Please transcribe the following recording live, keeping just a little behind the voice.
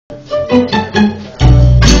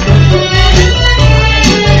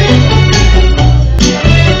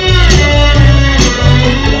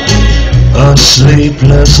A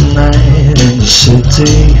sleepless night in the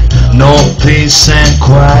city, no peace and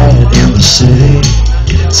quiet in the city.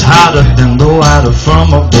 It's hotter than the water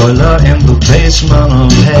from a boiler in the basement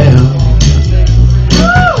of hell.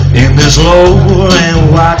 In this low and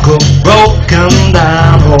wacko broken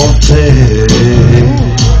down hotel,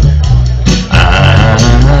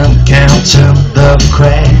 I'm counting the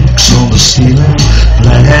cracks on the ceiling,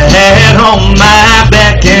 flat on my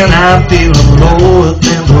back, and I'm feeling lower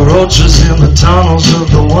than the roaches in the tunnels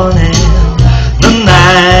of the one and the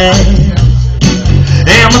nine.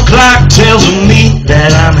 And the clock tells me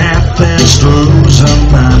that I'm half past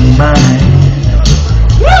losing my mind.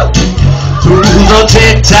 Through the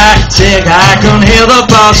tick-tock-tick, I can hear the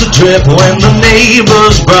faucet drip when the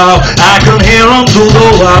neighbors brawl. I can hear them through the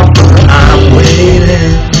wall, but I'm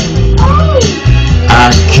waiting. I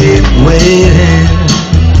keep waiting,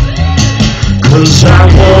 'cause I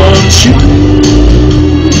want you.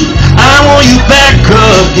 I want you back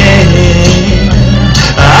again.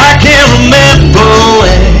 I can't remember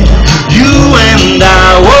when you and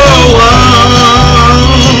I were one.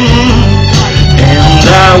 And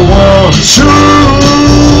I want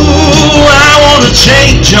to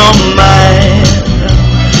change your mind.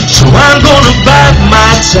 So I'm gonna bide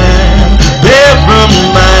my time, bury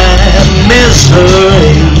my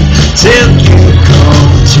misery till you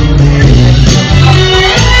come to me.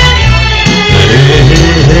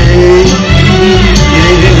 Hey,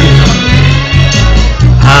 yeah.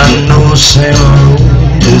 I know Sarah,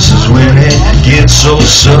 this is when it gets so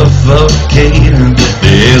suffocating.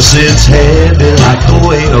 Yes, it's heavy like the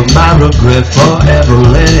weight of my regret, forever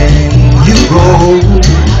letting you go.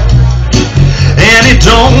 And it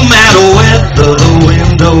don't matter whether the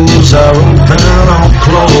windows are open or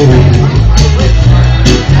closed.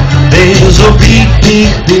 There's a beat,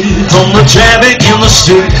 beat, beat from the traffic in the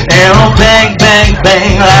street, and a bang, bang,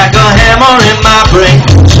 bang like a hammer in my brain.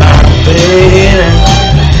 I'm fading,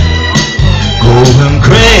 going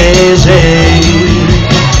crazy,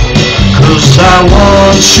 'cause I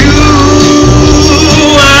want you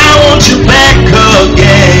back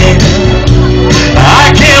again.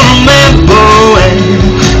 I can't remember when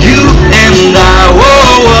you and I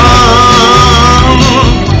were one.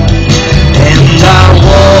 And I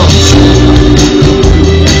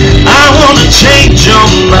want to change your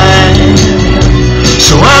mind.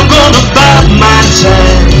 So I'm gonna bide my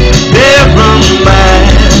time, bury my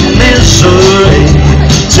misery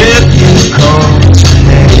till you come to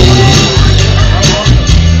me.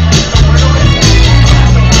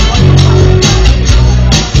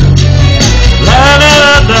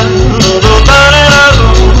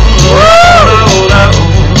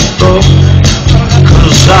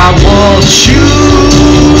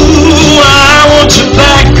 I want you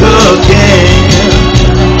back again.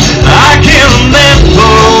 I can't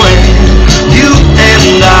remember when you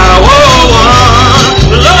and I were one.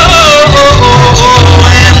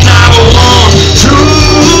 And I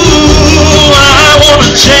want to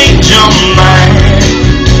change your mind.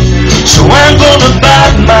 So I'm gonna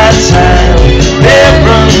bide my time,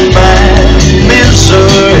 bury my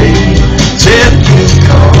misery till you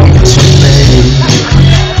come to me.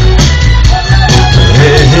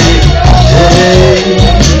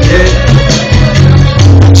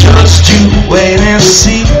 Just you wait and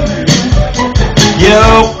see,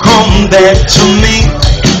 you'll come back to me.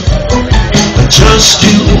 Just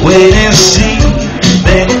you wait and see,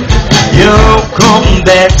 baby, you'll come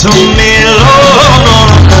back to me.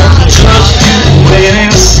 Lord, just you wait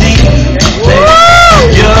and see, baby,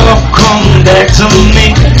 you'll come back to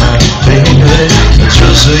me, my baby.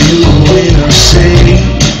 Just you wait and see,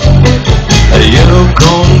 you'll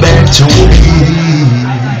come back to me.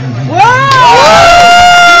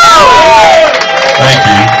 Thank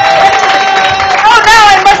you. Oh, now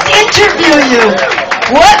I must interview you.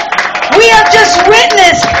 What? We have just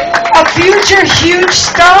witnessed a future huge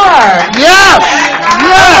star. Yes! Oh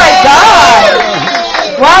my God!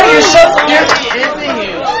 Wow, you're so.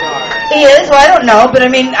 He is? Well, I don't know, but I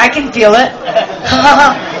mean, I can feel it.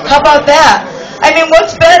 How about that? I mean,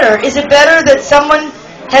 what's better? Is it better that someone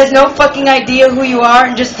has no fucking idea who you are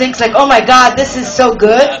and just thinks like, oh my God, this is so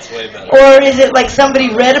good? That's way better. Or is it like somebody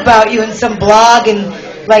read about you in some blog and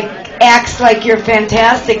like acts like you're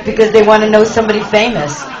fantastic because they want to know somebody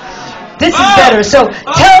famous? This is better. So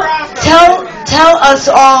tell us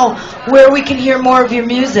all where we can hear more of your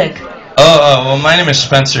music. Well, my name is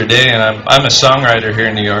Spencer Day, and I'm a songwriter here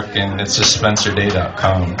in New York, and it's just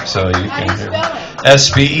SpencerDay.com, so you can hear me.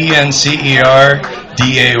 SpencerDay.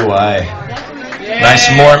 Nice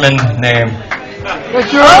Mormon name.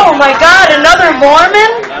 Oh my God, another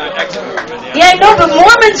Mormon? Yeah, I know, but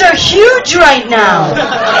Mormons are huge right now.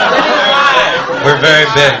 We're very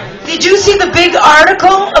big. Did you see the big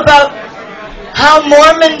article about how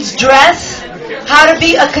Mormons dress? How to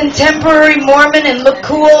be a contemporary Mormon and look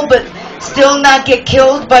cool, but still not get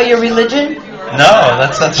killed by your religion? No,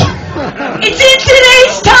 that's not true. It's in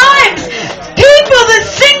today's Times. People, the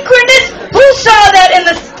synchronous. Who saw that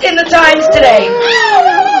in the Times today?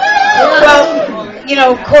 Well, you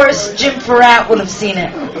know, of course, Jim Farrat would have seen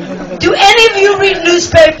it. Do any of you read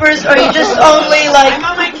newspapers, or are you just only like? I'm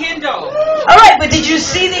on my Kindle. All right, but did you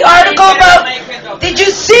see the article about? Did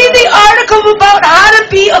you see the article about how to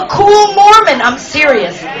be a cool Mormon? I'm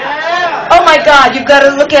serious. Oh my God, you've got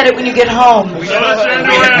to look at it when you get home. We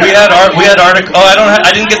had article. Oh,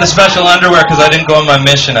 I didn't get the special underwear because I didn't go on my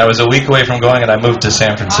mission. I was a week away from going, and I moved to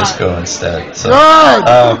San Francisco instead. So,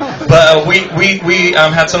 but we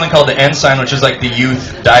had something called the Ensign, which is like the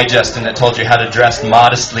youth digest, and it told you how to dress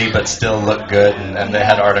modestly but still look good. And they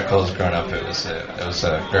had articles growing up. It was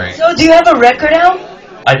very. So, do you have a record out?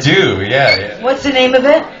 I do, yeah. What's the name of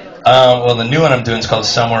it? Well, the new one I'm doing is called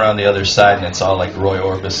Somewhere on the Other Side, and it's all like Roy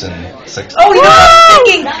Orbison. Oh, you know, I was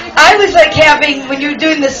thinking, I was like having, when you were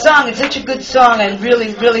doing this song, it's such a good song, I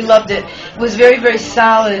really, really loved it. It was very, very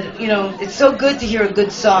solid. You know, it's so good to hear a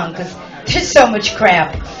good song, because there's so much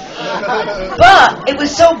crap. But it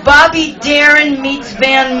was so Bobby Darin meets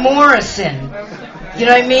Van Morrison. You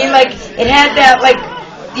know what I mean? Like, it had that, like,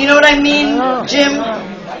 you know what I mean, Jim?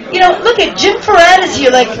 You know, look at Jim Farrat is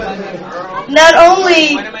here, like, not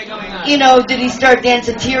only, you know, did he start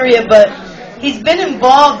Danceteria, but he's been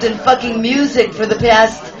involved in fucking music for the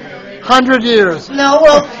past 100 years. No,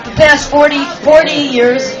 well, the past 40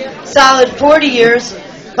 years, solid 40 years.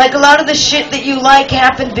 Like, a lot of the shit that you like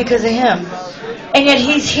happened because of him. And yet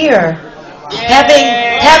he's here,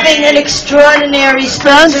 having an extraordinary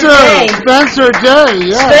Spencer Day. Spencer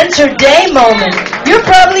Day, yeah. Spencer Day moment. You're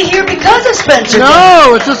probably here because of Spencer Day.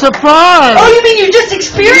 No, it's a surprise. Oh, you mean you're just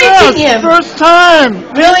experiencing him? First time.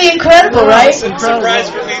 Really incredible, right? Surprise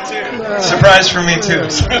for me too. Surprise for me too.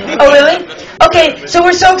 Oh, really? Okay, so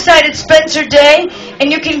we're so excited, Spencer Day,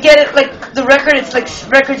 and you can get it like the record. It's like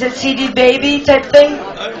records at CD Baby type thing.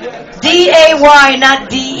 DAY, not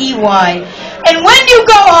DEY. And when you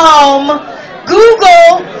go home,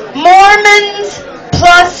 Google Mormons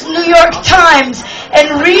plus New York Times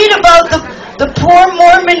and read about the poor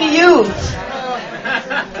Mormon youth.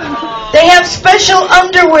 They have special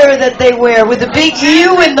underwear that they wear with a big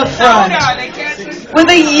U in the front. With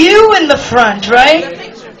a U in the front, right?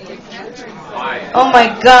 Oh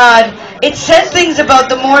my God. It says things about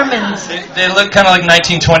the Mormons. They look kind of like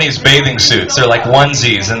 1920s bathing suits. They're like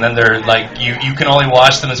onesies, and then they're like, you can only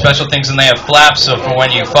wash them in special things, and they have flaps, so for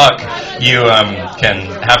when you fuck, you can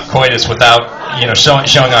have coitus without, you know,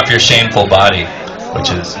 showing off your shameful body,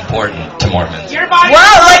 which is important to Mormons.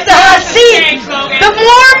 Wow, like the Hasid. The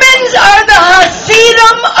Mormons are the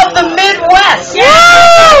Hasidim of the Midwest.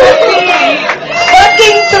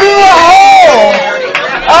 Fucking through a hole.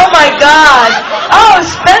 Oh my God. Oh,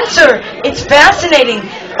 Spencer, it's fascinating.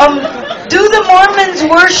 Do the Mormons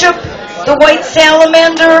worship the white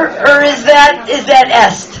salamander, or is that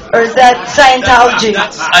Est? Or is that Scientology?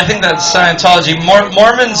 I think that's Scientology.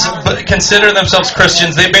 Mormons consider themselves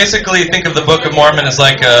Christians. They basically think of the Book of Mormon as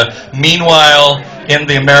like a meanwhile in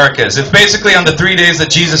the Americas. It's basically on the 3 days that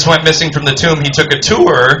Jesus went missing from the tomb, he took a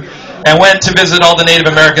tour and went to visit all the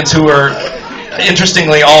Native Americans who were,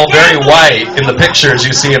 interestingly, all very white in the pictures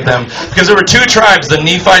you see of them. Because there were two tribes, the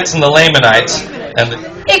Nephites and the Lamanites.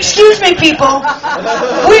 Excuse me, people.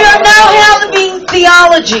 We are now having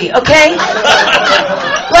theology, okay?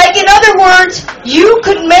 Like, in other words, you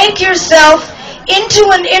could make yourself into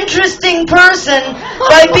an interesting person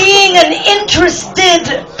by being an interested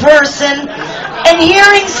person and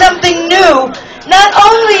hearing something new. Not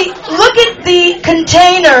only look at the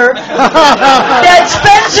container that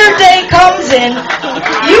Spencer Day comes in,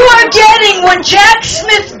 you are getting what Jack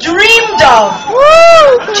Smith dreamed of.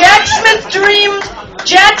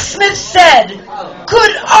 Jack Smith said,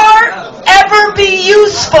 could art ever be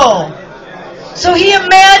useful? So he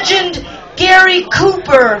imagined Gary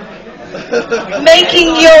Cooper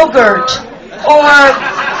making yogurt, or,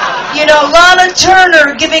 you know, Lana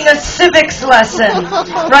Turner giving a civics lesson,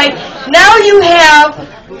 right? Now you have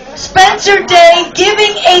Spencer Day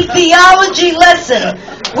giving a theology lesson.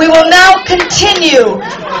 We will now continue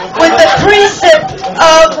with the precept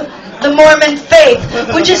of the Mormon faith,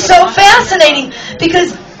 which is so fascinating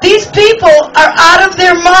because these people are out of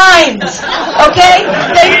their minds, okay?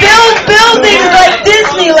 They build buildings like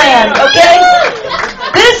Disneyland, okay?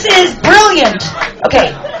 This is brilliant.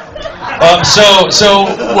 Okay. So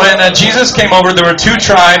when Jesus came over, there were two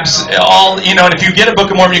tribes. And if you get a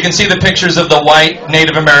Book of Mormon, you can see the pictures of the white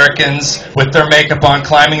Native Americans with their makeup on,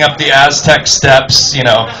 climbing up the Aztec steps.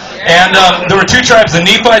 And there were two tribes, the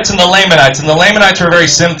Nephites and the Lamanites. And the Lamanites were very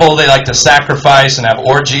sinful. They like to sacrifice and have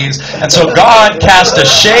orgies. And so God cast a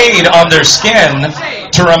shade on their skin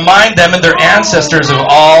to remind them and their ancestors of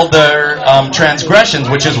all their transgressions,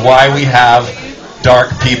 which is why we have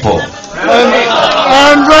dark people.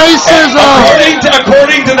 And racism.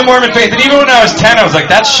 According to the Mormon faith, and even when I was 10, I was like,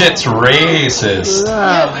 that shit's racist.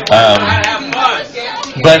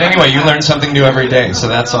 But anyway, you learn something new every day, so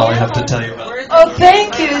that's all I have to tell you about it. Oh,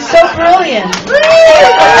 thank you. So brilliant.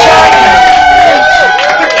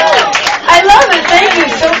 I love it. Thank you.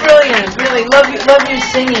 So brilliant. Really love your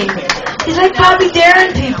singing. He's like Bobby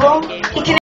Darin, people. He can